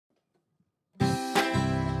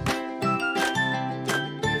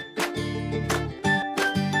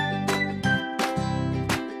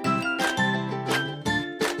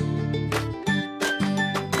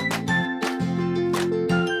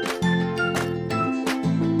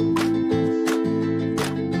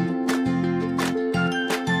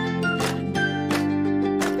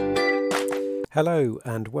Hello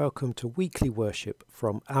and welcome to weekly worship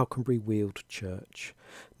from Alconbury Weald Church.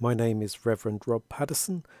 My name is Revd Rob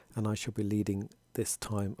Paddison and I shall be leading this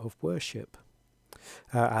time of worship.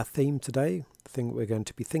 Our theme today, the thing we're going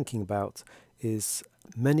to be thinking about, is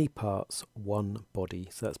many parts, one body.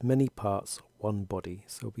 So that's many parts, one body.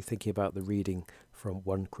 So we'll be thinking about the reading from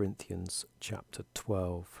 1 Corinthians chapter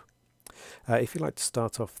 12. If you'd like to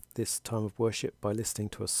start off this time of worship by listening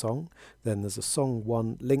to a song, then there's a Song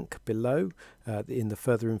 1 link below in the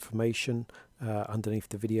further information underneath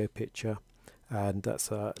the video picture, and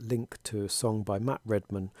that's a link to a song by Matt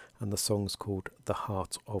Redman, and the song's called The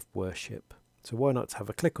Heart of Worship. So why not have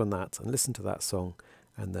a click on that and listen to that song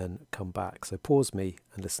and then come back. So pause me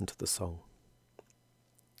and listen to the song.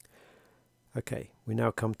 Okay, we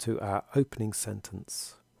now come to our opening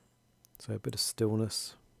sentence. So a bit of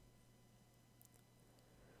stillness.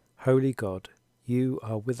 Holy God, you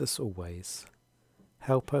are with us always.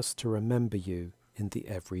 Help us to remember you in the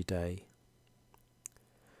everyday.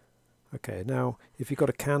 Okay, now if you've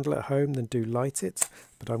got a candle at home, then do light it,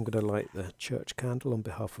 but I'm going to light the church candle on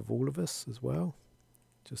behalf of all of us as well.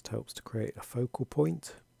 Just helps to create a focal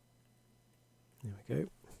point. There we go.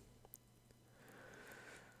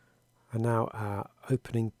 And now our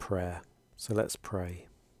opening prayer. So let's pray.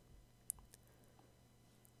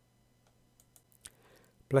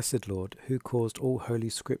 Blessed Lord, who caused all holy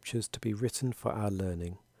scriptures to be written for our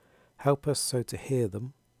learning, help us so to hear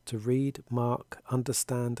them, to read, mark,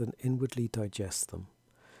 understand and inwardly digest them,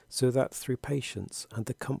 so that through patience and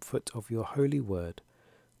the comfort of your holy word,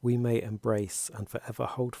 we may embrace and forever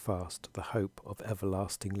hold fast the hope of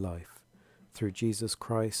everlasting life. Through Jesus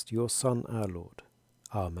Christ, your Son, our Lord.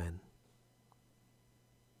 Amen.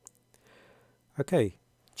 Okay,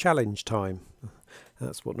 challenge time.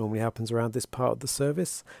 That's what normally happens around this part of the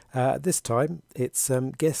service. This time it's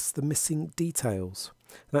guess the missing details.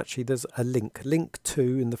 And actually there's a link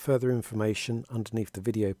 2 in the further information underneath the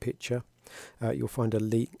video picture. You'll find a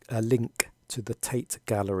link to the Tate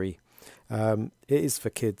Gallery. It is for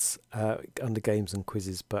kids under games and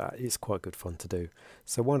quizzes, but it's quite good fun to do.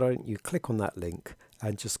 So why don't you click on that link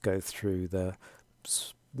and just go through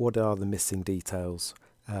what are the missing details.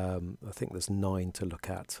 I think there's 9 to look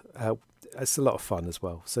at. It's a lot of fun as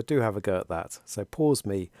well, so do have a go at that. So pause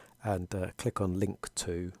me and click on link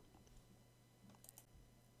 2.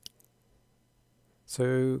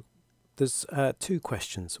 So there's 2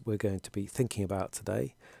 questions we're going to be thinking about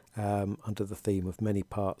today under the theme of many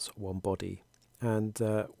parts, one body. And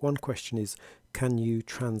one question is, can you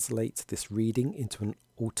translate this reading into an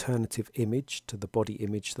alternative image to the body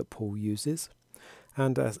image that Paul uses?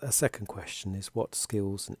 And a second question is, what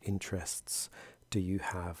skills and interests do you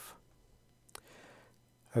have?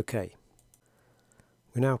 Okay,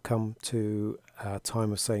 we now come to our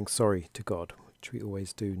time of saying sorry to God, which we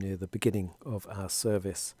always do near the beginning of our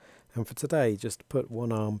service. And for today, just put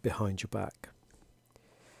one arm behind your back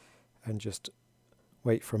and just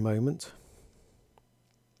wait for a moment.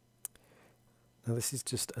 Now this is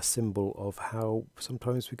just a symbol of how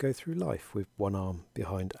sometimes we go through life with one arm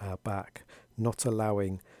behind our back, not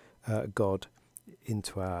allowing God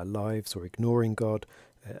into our lives or ignoring God,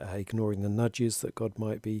 ignoring the nudges that God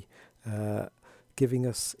might be giving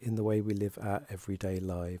us in the way we live our everyday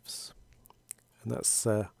lives. And that's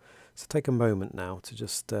so take a moment now to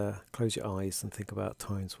just close your eyes and think about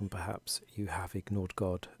times when perhaps you have ignored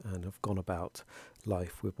God and have gone about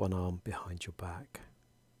life with one arm behind your back.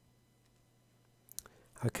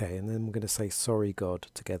 Okay, and then we're going to say sorry God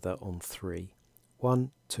together on 3.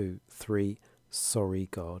 1, 2, 3, sorry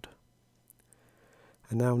God.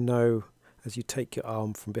 And now know, as you take your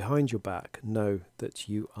arm from behind your back, know that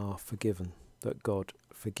you are forgiven, that God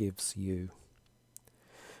forgives you.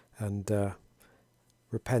 And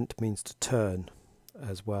repent means to turn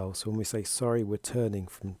as well. So when we say sorry, we're turning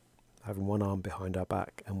from having one arm behind our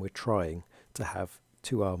back and we're trying to have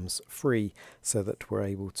 2 arms free so that we're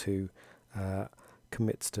able to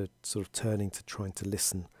commit to sort of turning to trying to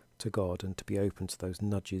listen to God and to be open to those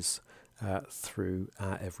nudges through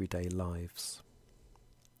our everyday lives.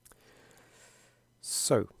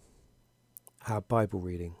 So, our Bible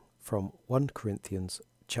reading from 1 Corinthians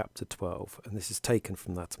chapter 12, and this is taken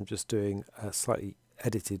from that. I'm just doing a slightly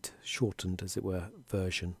edited, shortened as it were,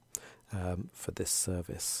 version for this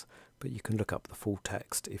service, but you can look up the full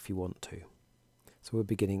text if you want to. So we're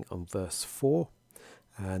beginning on verse 4.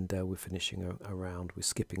 And we're finishing around, we're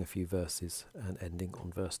skipping a few verses and ending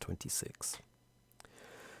on verse 26.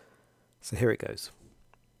 So here it goes.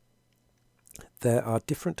 There are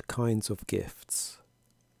different kinds of gifts,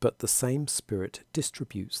 but the same Spirit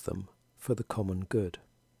distributes them for the common good.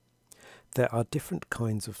 There are different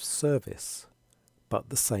kinds of service, but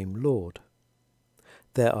the same Lord.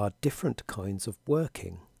 There are different kinds of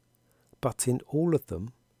working, but in all of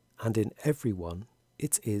them and in everyone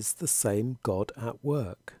it is the same God at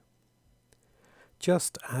work.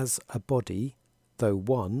 Just as a body, though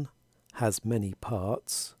one, has many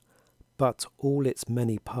parts, but all its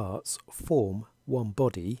many parts form one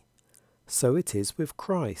body, so it is with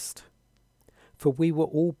Christ. For we were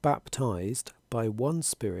all baptized by one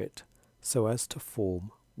Spirit so as to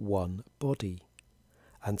form one body.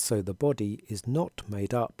 And so the body is not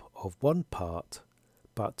made up of one part,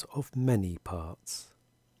 but of many parts.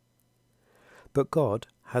 But God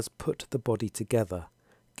has put the body together,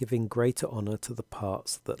 giving greater honour to the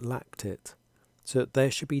parts that lacked it, so that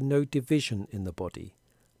there should be no division in the body,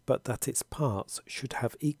 but that its parts should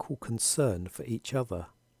have equal concern for each other.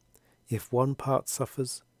 If one part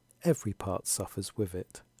suffers, every part suffers with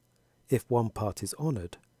it. If one part is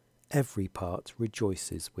honoured, every part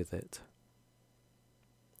rejoices with it.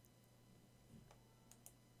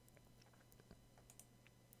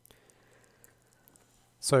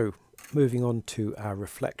 So, moving on to our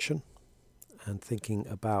reflection and thinking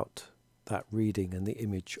about that reading and the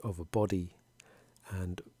image of a body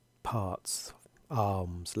and parts,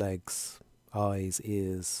 arms, legs, eyes,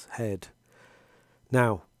 ears, head.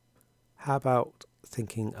 Now, how about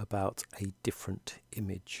thinking about a different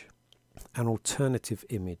image, an alternative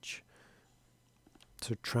image?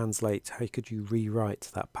 To translate, how could you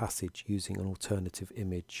rewrite that passage using an alternative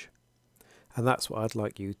image? And that's what I'd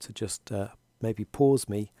like you to just maybe pause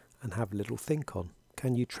me and have a little think on.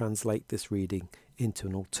 Can you translate this reading into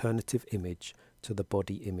an alternative image to the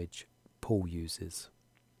body image Paul uses?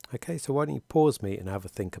 Okay, so why don't you pause me and have a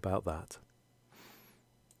think about that?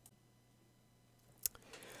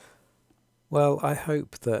 Well, I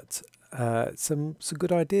hope that some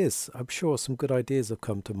good ideas, I'm sure some good ideas have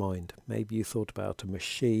come to mind. Maybe you thought about a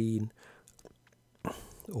machine,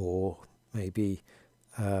 or maybe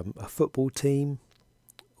a football team,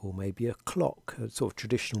 or maybe a clock, a sort of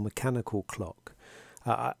traditional mechanical clock.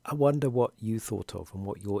 I wonder what you thought of and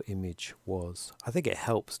what your image was. I think it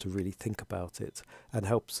helps to really think about it and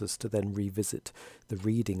helps us to then revisit the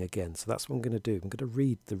reading again. So that's what I'm going to do. I'm going to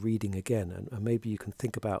read the reading again, and maybe you can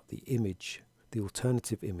think about the image, the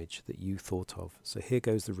alternative image that you thought of. So here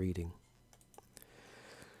goes the reading.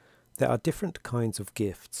 There are different kinds of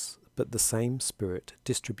gifts, but the same Spirit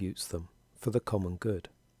distributes them for the common good.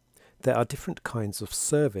 There are different kinds of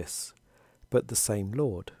service, but the same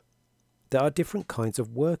Lord. There are different kinds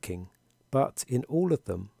of working, but in all of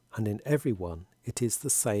them and in everyone it is the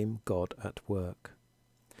same God at work.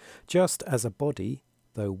 Just as a body,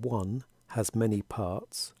 though one, has many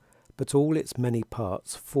parts, but all its many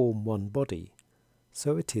parts form one body,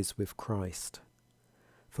 so it is with Christ.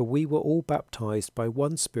 For we were all baptized by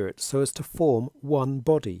one Spirit so as to form one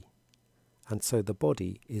body, and so the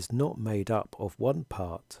body is not made up of one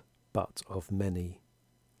part, but of many.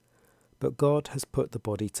 But God has put the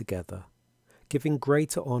body together, giving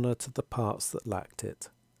greater honour to the parts that lacked it,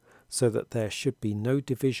 so that there should be no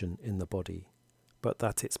division in the body, but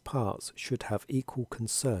that its parts should have equal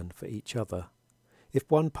concern for each other. If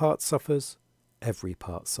one part suffers, every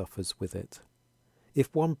part suffers with it.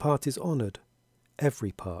 If one part is honoured,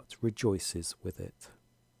 every part rejoices with it.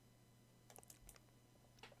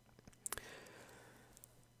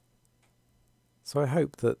 So I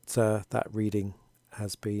hope that that reading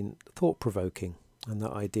has been thought-provoking, and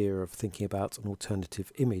that idea of thinking about an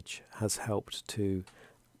alternative image has helped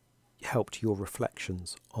your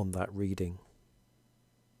reflections on that reading.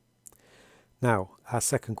 Now, our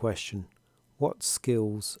second question, what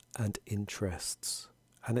skills and interests?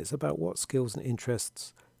 And it's about what skills and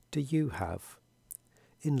interests do you have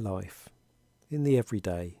in life, in the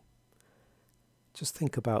everyday? Just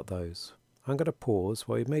think about those. I'm going to pause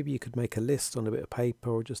while maybe you could make a list on a bit of paper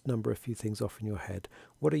or just number a few things off in your head.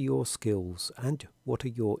 What are your skills and what are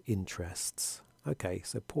your interests? Okay,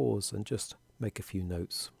 so pause and just make a few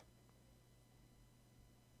notes.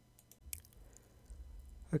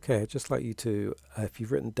 Okay, I'd just like you to, if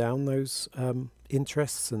you've written down those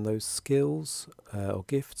interests and those skills or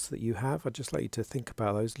gifts that you have, I'd just like you to think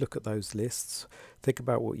about those, look at those lists, think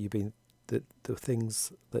about what you've been, the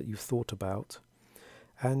things that you've thought about.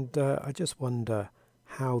 And I just wonder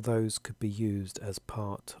how those could be used as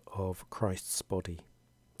part of Christ's body,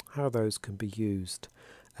 how those can be used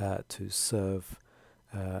to serve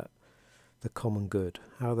the common good,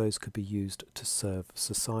 how those could be used to serve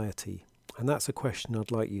society. And that's a question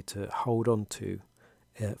I'd like you to hold on to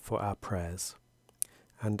for our prayers.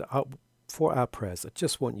 And for our prayers, I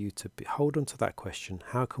just want you to hold on to that question,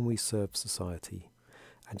 how can we serve society?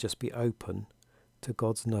 And just be open to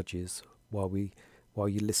God's nudges while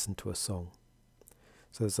you listen to a song.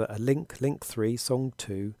 So there's a link 3, song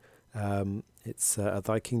 2. It's a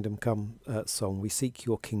Thy Kingdom Come song. We seek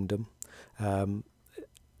your kingdom.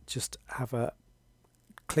 Just have a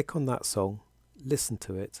click on that song, listen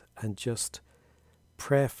to it, and just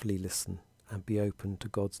prayerfully listen and be open to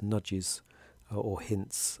God's nudges or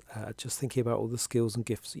hints. Just thinking about all the skills and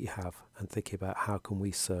gifts that you have, and thinking about how can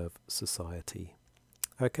we serve society.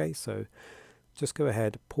 Okay, so just go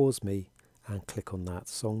ahead, pause me, and click on that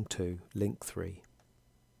song 2, link 3.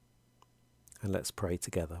 And let's pray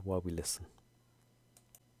together while we listen.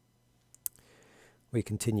 We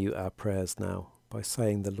continue our prayers now by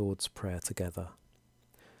saying the Lord's Prayer together.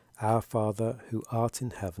 Our Father, who art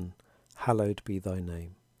in heaven, hallowed be thy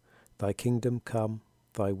name. Thy kingdom come,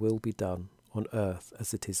 thy will be done, on earth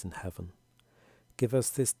as it is in heaven. Give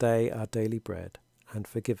us this day our daily bread, and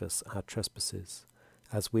forgive us our trespasses,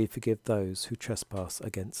 as we forgive those who trespass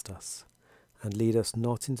against us. And lead us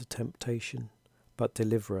not into temptation, but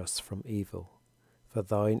deliver us from evil. For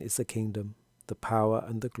thine is the kingdom, the power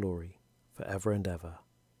and the glory, for ever and ever.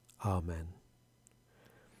 Amen.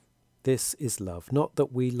 This is love, not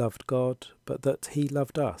that we loved God, but that he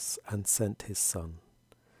loved us and sent his Son.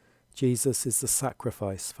 Jesus is the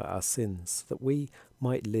sacrifice for our sins, that we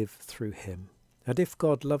might live through him. And if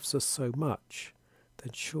God loves us so much,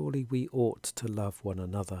 then surely we ought to love one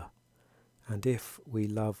another. And if we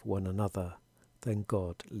love one another, then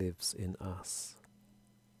God lives in us.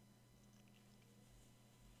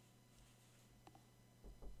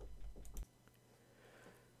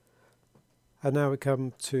 And now we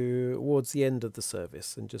come towards the end of the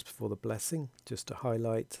service, and just before the blessing, just to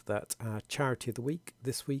highlight that our charity of the week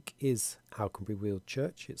this week is Alconbury Weald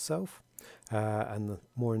Church itself, and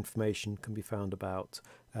more information can be found about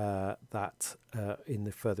that in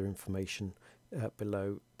the further information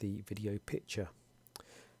below the video picture.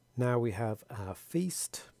 Now we have our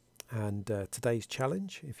feast, and today's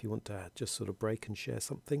challenge, if you want to just sort of break and share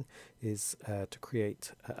something, is to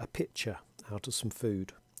create a picture out of some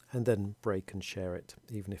food, and then break and share it,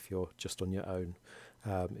 even if you're just on your own.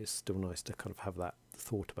 It's still nice to kind of have that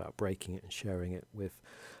thought about breaking it and sharing it with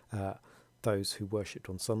those who worshipped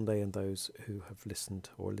on Sunday and those who have listened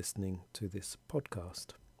or are listening to this podcast.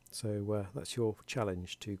 So that's your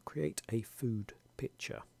challenge, to create a food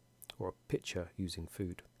picture, or a picture using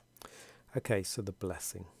food. Okay, so the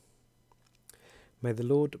blessing. May the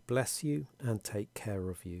Lord bless you and take care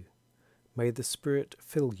of you. May the Spirit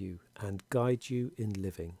fill you and guide you in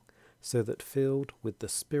living, so that filled with the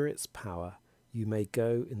Spirit's power, you may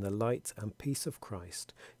go in the light and peace of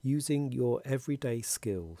Christ, using your everyday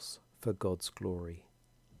skills for God's glory.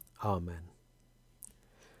 Amen.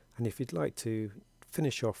 And if you'd like to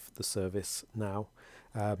finish off the service now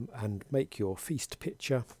and make your feast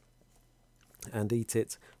picture and eat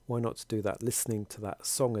it, why not do that listening to that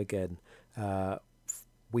song again,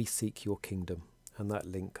 We Seek Your Kingdom. And that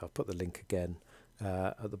link, I'll put the link again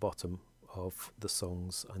at the bottom of the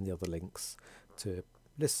songs and the other links to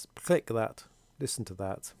click that, listen to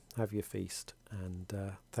that, have your feast, and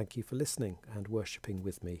thank you for listening and worshipping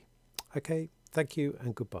with me. Okay, thank you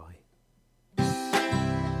and goodbye.